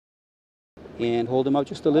and hold him out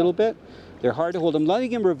just a little bit. They're hard to hold. I'm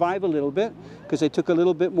letting him revive a little bit because I took a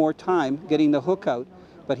little bit more time getting the hook out,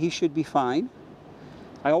 but he should be fine.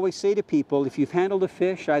 I always say to people, if you've handled a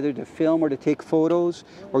fish either to film or to take photos,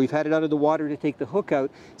 or you've had it out of the water to take the hook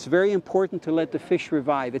out, it's very important to let the fish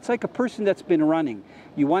revive. It's like a person that's been running.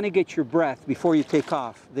 You want to get your breath before you take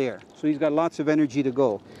off there. So he's got lots of energy to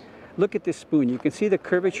go. Look at this spoon. You can see the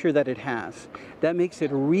curvature that it has. That makes it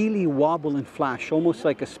really wobble and flash, almost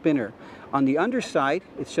like a spinner. On the underside,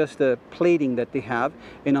 it's just a plating that they have,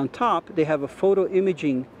 and on top they have a photo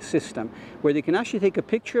imaging system where they can actually take a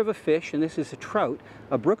picture of a fish, and this is a trout,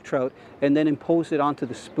 a brook trout, and then impose it onto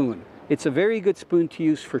the spoon. It's a very good spoon to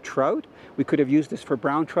use for trout. We could have used this for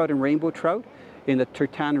brown trout and rainbow trout in the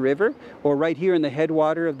Turtan River, or right here in the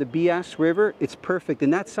headwater of the Bias River. It's perfect,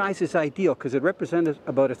 and that size is ideal because it represents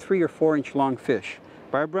about a 3 or 4 inch long fish.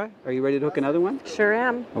 Barbara, are you ready to hook another one? Sure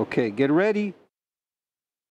am. Okay, get ready.